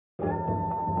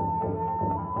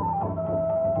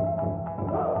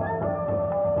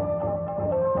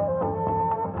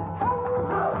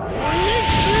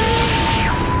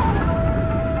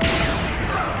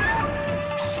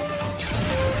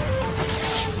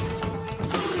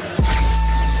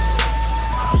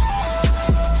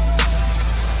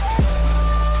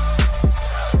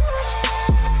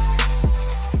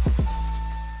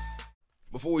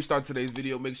we start today's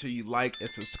video, make sure you like and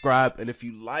subscribe. And if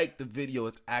you like the video,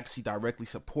 it's actually directly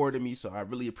supporting me, so I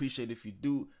really appreciate it if you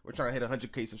do. We're trying to hit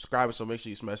 100K subscribers, so make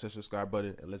sure you smash that subscribe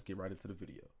button and let's get right into the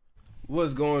video.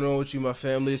 What's going on with you, my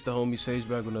family? It's the homie Sage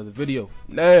back with another video.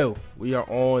 Now we are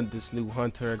on this new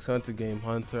Hunter x Hunter game,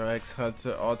 Hunter x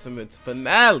Hunter Ultimate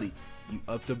Finale. You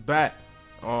up to bat.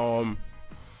 I'm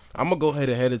gonna go ahead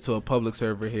and head into a public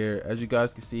server here. As you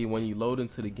guys can see, when you load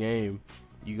into the game,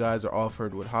 you guys are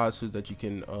offered with hot suits that you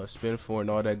can spin for and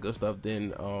all that good stuff.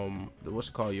 Then what's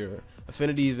it called, your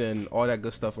affinities and all that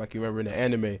good stuff like you remember in the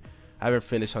anime. I haven't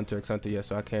finished Hunter x Hunter yet,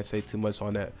 so I can't say too much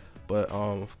on that. But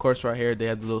of course, right here they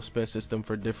have the little spin system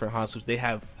for different hot suits. They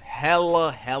have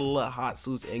hella hot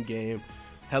suits in game,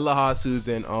 hella hot suits,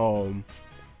 and it's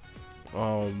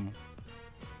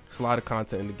a lot of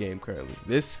content in the game currently.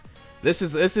 This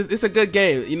is it's a good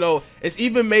game. You know, it's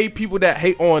even made people that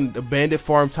hate on the bandit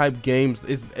farm type games.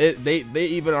 They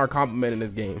even are complimenting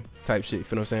this game type shit. You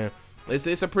know what I'm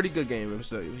saying? It's a pretty good game.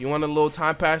 So if you want a little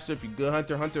time passer, if you're a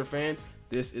good Hunter fan,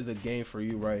 this is a game for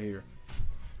you right here.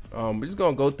 We're just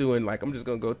gonna go through and I'm just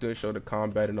gonna go through and show the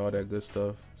combat and all that good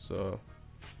stuff. So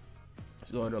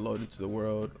let's go ahead and load into the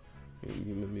world. Give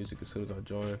me the music as soon as I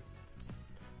join.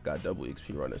 Got double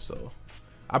XP running, so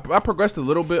I progressed a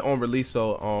little bit on release,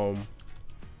 so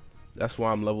that's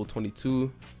why I'm level 22. Let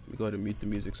me go ahead and mute the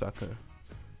music so I can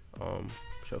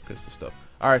showcase the stuff.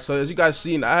 All right, so as you guys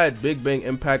seen, I had Big Bang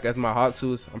Impact as my hot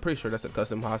suits. I'm pretty sure that's a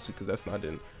custom hot suit because that's not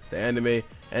in the anime.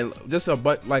 And just off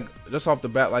the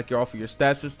bat, like you're off of your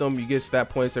stat system, you get stat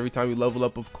points every time you level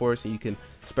up, of course, and you can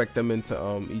spec them into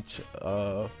each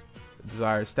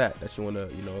desired stat that you want to,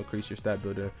 you know, increase your stat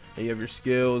builder. And you have your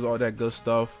skills, all that good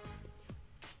stuff,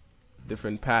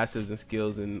 different passives and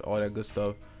skills and all that good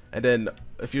stuff. And then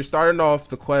if you're starting off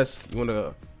the quest, you want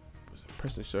to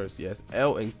press the shirts, yes,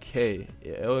 L and K.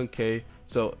 Yeah, L and K.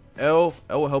 So L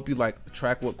will help you like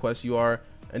track what quest you are,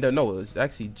 and then no, it's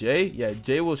actually J. Yeah,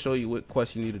 J will show you what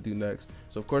quest you need to do next.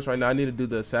 So of course right now I need to do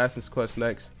the assassin's quest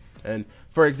next. And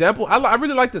for example, I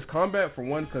really like this combat for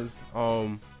one because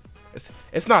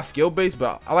it's not skill based,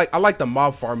 but I like the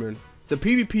mob farming. The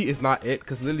PvP is not it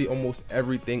because literally almost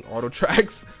everything auto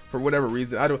tracks for whatever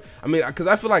reason. I mean because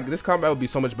I feel like this combat would be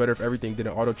so much better if everything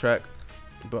didn't auto track.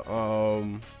 But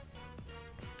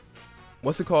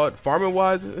what's it called, farming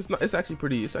wise, it's actually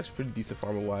pretty decent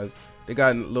farming wise. They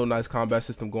got a little nice combat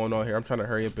system going on here. I'm trying to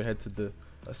hurry up and head to the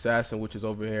assassin, which is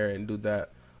over here, and do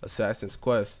that assassin's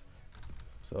quest.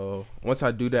 So once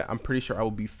I do that, I'm pretty sure I will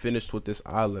be finished with this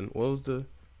island. What was the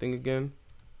thing again?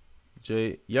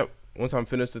 J. Yep. Once I'm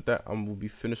finished with that, I will be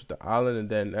finished with the island, and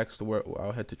then next to where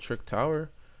I'll head to Trick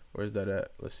Tower. Where's that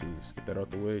at? Let's see. Let's get that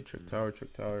out the way. Trick Tower.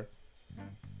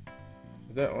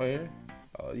 Is that on here?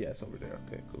 Oh yeah, it's over there.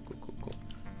 Okay, cool.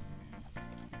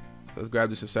 So let's grab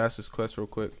this assassin's quest real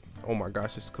quick. Oh my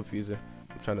gosh, it's confusing.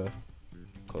 I'm trying to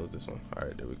close this one. All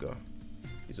right, there we go.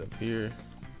 He's up here.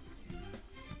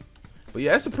 But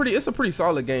yeah, it's a pretty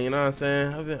solid game. You know what I'm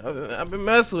saying? I've been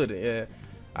messing with it. Yeah,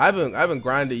 I haven't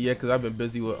grinded yet because I've been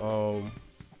busy with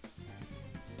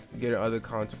getting other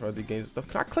content for other games and stuff.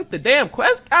 Can I click the damn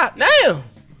quest? God damn!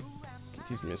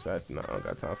 Teach me assassin. No, I don't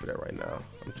got time for that right now.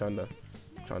 I'm trying to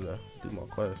do my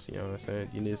quest. You know what I'm saying?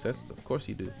 Do you need assassins? Of course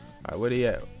you do. All right, where they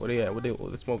at? Where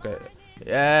the smoke at?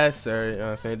 Yes, sir. You know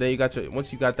what I'm saying? Then you got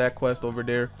once you got that quest over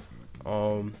there,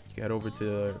 you head over to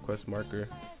the quest marker.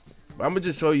 But I'm gonna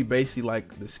just show you basically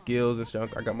like the skills and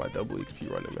stuff. I got my double XP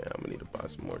running, man. I'm gonna need to buy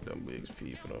some more double XP.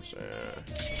 You know what I'm saying?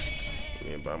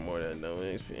 I'm gonna buy more of that double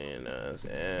XP. You know what I'm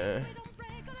saying?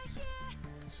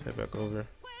 Let's head back over.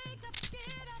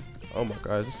 Oh my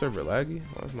god, is this server laggy?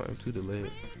 Why is my M2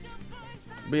 delayed?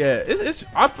 But yeah,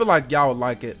 I feel like y'all would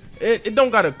like it. It don't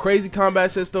got a crazy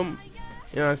combat system.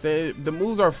 You know what I'm saying? The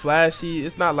moves are flashy.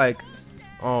 It's not like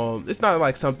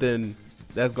something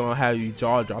that's gonna have you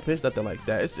jaw drop. It's nothing like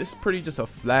that. It's pretty just a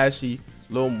flashy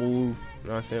little move. You know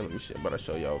what I'm saying? Let me show. But I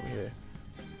show you over here.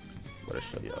 Real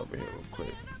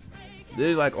quick.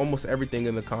 There's like almost everything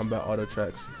in the combat auto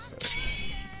tracks.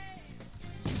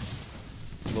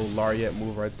 So, little lariat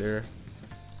move right there.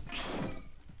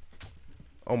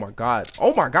 Oh my god,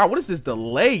 what is this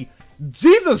delay?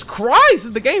 Jesus Christ,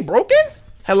 is the game broken?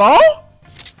 Hello,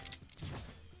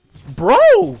 bro?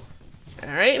 All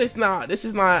right, this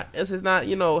is not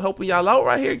you know, helping y'all out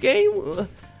right here, game. You know what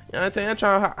I'm saying? I'm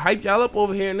trying to hype y'all up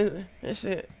over here and this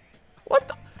shit. What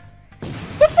the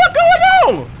fuck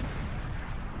going on,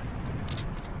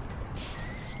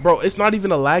 bro? It's not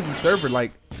even a laggy server.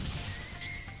 Like,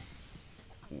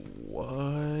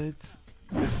 what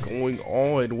is going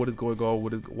on? What is going on?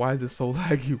 Why is it so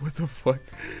laggy? What the fuck?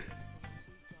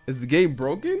 Is the game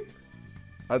broken?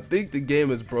 I think the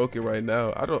game is broken right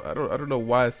now. I don't know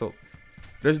why it's so.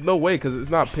 There's no way, because it's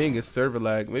not ping, it's server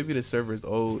lag. Maybe the server is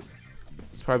old.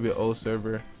 It's probably an old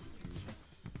server.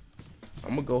 I'm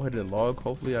gonna go ahead and log.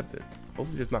 Hopefully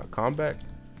there's not combat.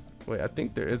 Wait, I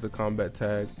think there is a combat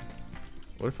tag.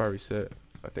 What if I reset?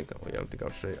 I think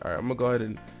I'm straight. All right, I'm gonna go ahead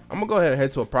and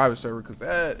head to a private server, because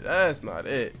that's not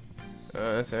it. You know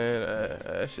what I'm saying?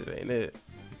 That shit ain't it.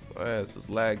 My ass was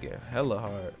lagging hella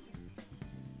hard.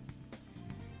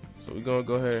 So we're gonna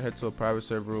go ahead and head to a private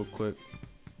server real quick.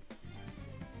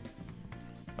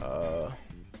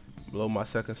 Blow my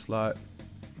second slot.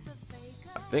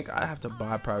 I think I have to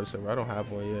buy a private server. I don't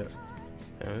have one yet.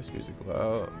 Man, this music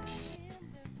loud.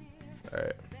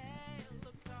 Alright.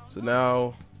 So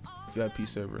now, VIP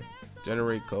server.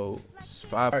 Generate code. It's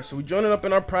 5. Alright, so we joining up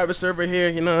in our private server here,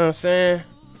 you know what I'm saying?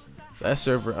 That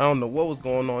server, I don't know what was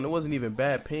going on. It wasn't even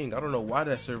bad ping. I don't know why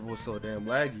that server was so damn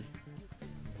laggy.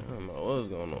 I don't know what was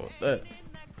going on with that.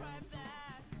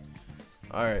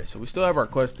 Alright, so we still have our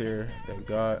quest here, thank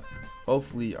God.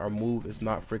 Hopefully our move is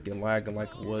not freaking lagging like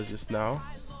it was just now.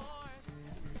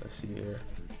 Let's see here.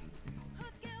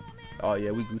 Oh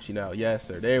yeah, we Gucci now. Yes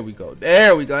sir, there we go.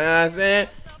 There we go, you know what I'm saying?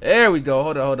 There we go.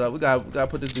 Hold up. We gotta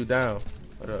put this dude down.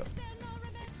 Hold up.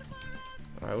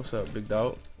 Alright, what's up, big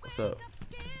dog? What's up?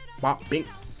 Bop, bink.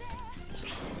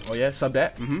 Oh yeah, sub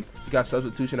that. You got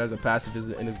substitution as a passive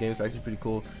in this game. It's actually pretty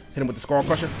cool. Hit him with the skull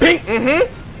crusher. Bink.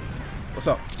 What's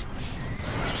up?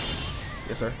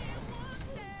 Yes sir.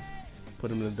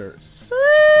 Put him in the dirt.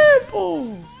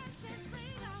 Simple.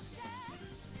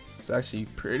 It's actually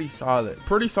pretty solid.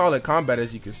 Pretty solid combat,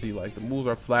 as you can see. Like, the moves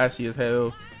are flashy as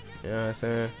hell. You know what I'm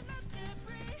saying?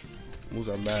 Moves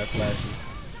are mad flashy.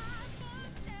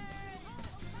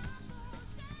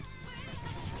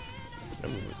 That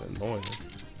move is annoying.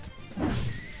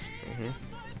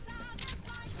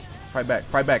 Fight back,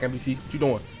 NPC. What you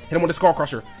doing? Hit him with the skull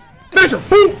crusher. Finish him.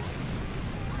 Boom.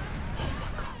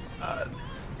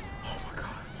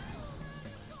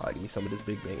 Give me some of this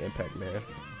big bang impact, man.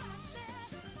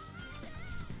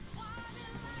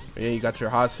 Yeah, you got your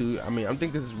Hasu. I mean, I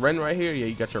think this is Ren right here. Yeah,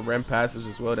 you got your Ren passives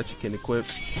as well that you can equip.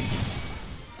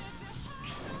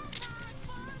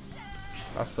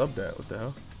 I subbed that. What the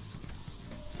hell?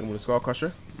 And with a skull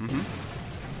crusher. And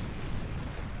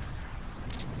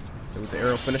with the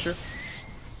arrow finisher.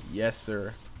 Yes,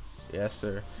 sir. Yes,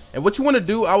 sir. And what you want to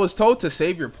do? I was told to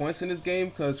save your points in this game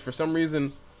because for some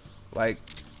reason, like.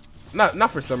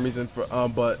 Not for some reason,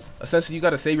 but essentially you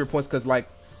gotta save your points because like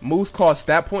moves cost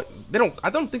stat point. I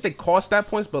don't think they cost stat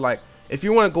points, but like if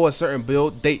you want to go a certain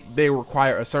build, they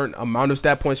require a certain amount of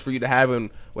stat points for you to have in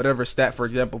whatever stat. For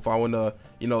example, if I want to,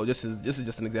 you know, this is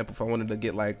just an example. If I wanted to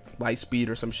get like light speed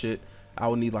or some shit, I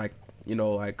would need like, you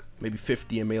know, like maybe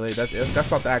 50 in melee.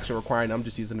 That's not the actual requirement. I'm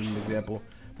just using an example.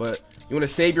 But you want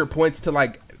to save your points to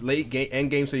like late game,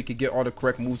 end game, so you can get all the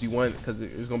correct moves you want, because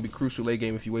it's gonna be crucial late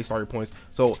game if you waste all your points.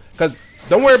 So, because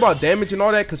don't worry about damage and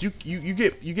all that, because you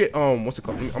get what's it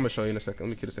called? I'm gonna show you in a second.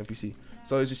 Let me get this NPC.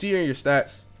 So as you see here in your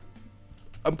stats,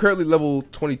 I'm currently level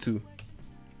 22.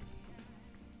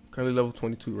 Currently level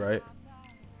 22, right?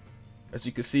 As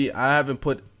you can see, I haven't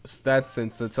put stats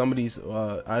into some of these.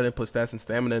 I didn't put stats in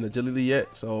stamina and agility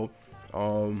yet. So,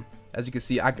 as you can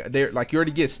see, they're like, you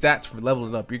already get stats for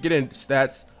leveling up. You're getting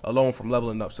stats alone from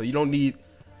leveling up, so you don't need.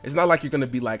 It's not like you're gonna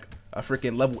be like a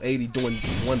freaking level 80 doing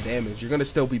 1 damage. You're gonna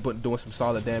still be doing some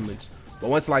solid damage. But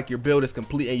once like your build is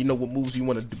complete and you know what moves you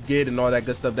want to get and all that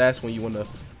good stuff, that's when you wanna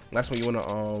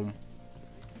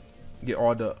get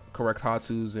all the correct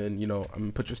Hatsus and, you know,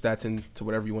 put your stats into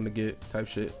whatever you want to get type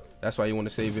shit. That's why you want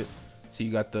to save it so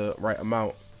you got the right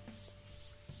amount.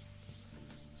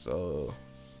 So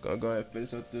gonna go ahead and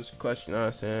finish up this question, you know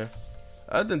what I'm saying?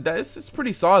 Other than that, it's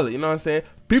pretty solid, you know what I'm saying?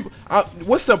 People,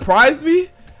 what surprised me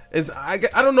is I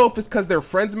don't know if it's because their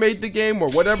friends made the game or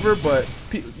whatever, but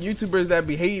YouTubers that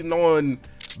be hating on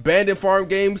bandit farm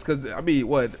games, because I mean,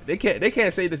 what they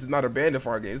can't say this is not a bandit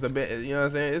farm game. It's a you know what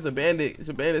I'm saying? It's a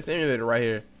bandit simulator right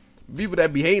here. People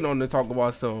that be hating on it talk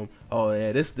about some, oh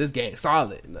yeah, this game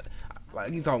solid.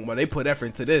 Like you talking about, they put effort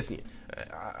into this.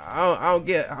 I don't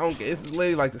get. It's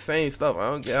literally like the same stuff. I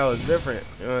don't get how it's different.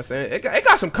 You know what I'm saying? It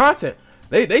got some content.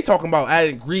 They talking about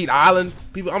adding Greed Island.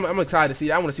 People, I'm excited to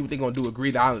see. I want to see what they gonna do with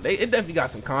Greed Island. It definitely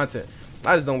got some content.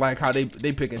 I just don't like how they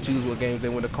pick and choose what games they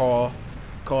want to call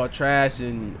trash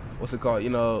and what's it called, you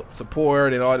know,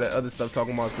 support and all that other stuff,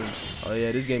 talking about some, oh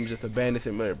yeah, this game is just a bandit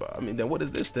simulator. But I mean, then what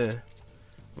is this then?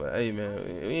 But hey man,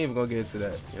 we ain't even gonna get into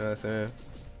that. You know what I'm saying?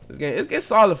 This game, it's getting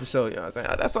solid for sure. You know what I'm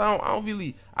saying? That's why I don't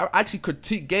really. I actually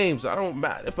critique games. I don't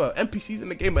matter if a NPC's in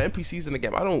the game, but NPC's in the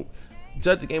game. I don't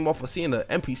judge the game off of seeing the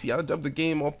NPC. I judge the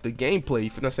game off the gameplay. You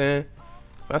feel what I'm saying?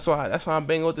 That's why I'm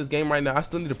banging with this game right now. I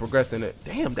still need to progress in it.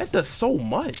 Damn, that does so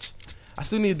much. I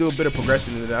still need to do a bit of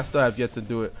progression in it. I still have yet to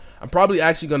do it. I'm probably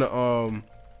actually gonna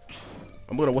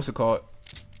what's it called?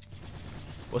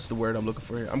 What's the word I'm looking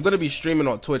for here? I'm gonna be streaming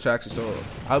on Twitch actually, so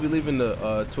I'll be leaving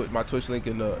the my Twitch link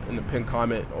in the pinned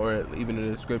comment or even in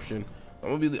the description.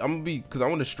 I'm gonna be because I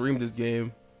want to stream this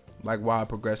game like while I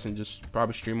progress, and just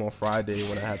probably stream on Friday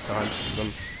when I have time.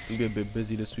 I'm gonna be a bit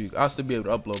busy this week. I'll still be able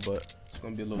to upload, but it's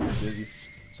gonna be a little bit busy.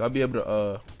 So I'll be able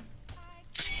to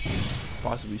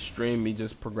possibly stream me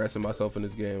just progressing myself in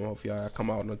this game. Hopefully I come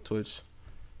out on Twitch.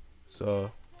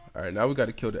 So all right, now we got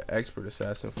to kill the expert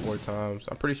assassin 4 times.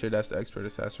 I'm pretty sure that's the expert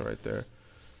assassin right there.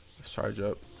 Let's charge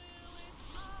up.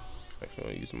 Actually, I'm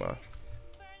gonna use my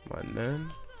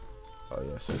Nen. Oh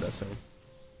yeah, so that's him.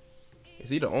 Is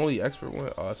he the only expert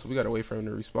one? So we gotta wait for him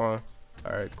to respawn.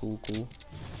 All right, cool.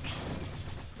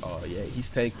 Oh yeah,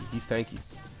 he's tanky.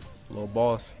 Little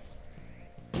boss.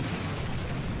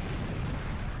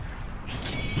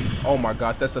 Oh my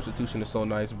gosh, that substitution is so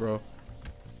nice, bro.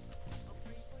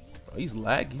 Oh, he's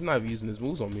lag. He's not even using his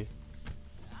moves on me.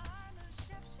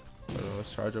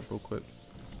 Let's charge up real quick.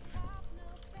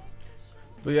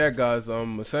 But yeah, guys,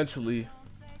 essentially,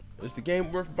 is the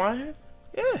game worth buying?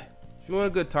 Yeah. If you want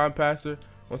a good time passer,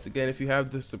 once again, if you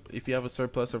have a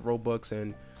surplus of Robux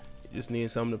and you just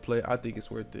need something to play, I think it's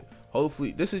worth it.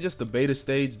 Hopefully, this is just the beta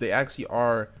stage. They actually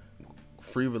are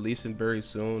free releasing very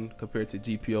soon compared to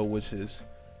GPO, which is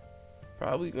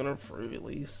probably gonna free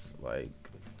release like.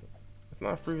 It's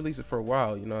not free releasing for a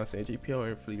while, you know what I'm saying? GPO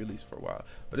ain't free release for a while,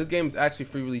 but this game is actually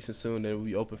free releasing soon, and it will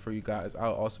be open for you guys.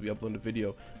 I'll also be uploading the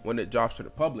video when it drops to the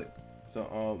public.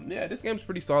 So yeah, this game's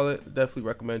pretty solid. Definitely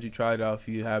recommend you try it out if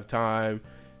you have time,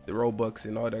 the Robux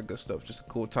and all that good stuff. Just a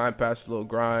cool time pass, a little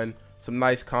grind, some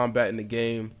nice combat in the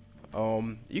game.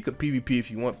 You could PvP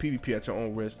if you want, PvP at your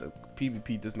own risk. The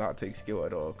PvP does not take skill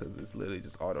at all because it's literally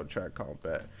just auto track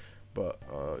combat. But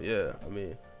yeah, I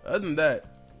mean, other than that,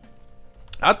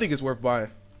 I think it's worth buying.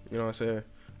 You know what I'm saying?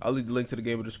 I'll leave the link to the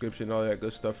game in the description, all that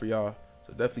good stuff for y'all.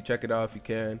 So definitely check it out if you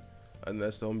can. And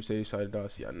that's the homie say signing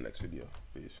out. See y'all in the next video.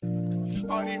 Peace.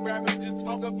 All these rappers just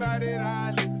talk about it.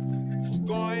 I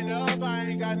going up, I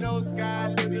ain't got no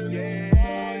sky limit.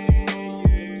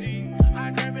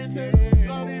 I grab into the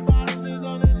slowly bottles is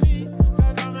on the knee.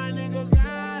 Cause all my niggas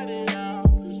got it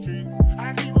out the street.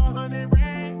 I keep 100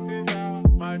 racks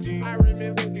out my G. I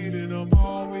remember getting them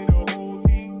all with a whole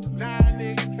team. Now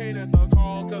niggas pay us a call.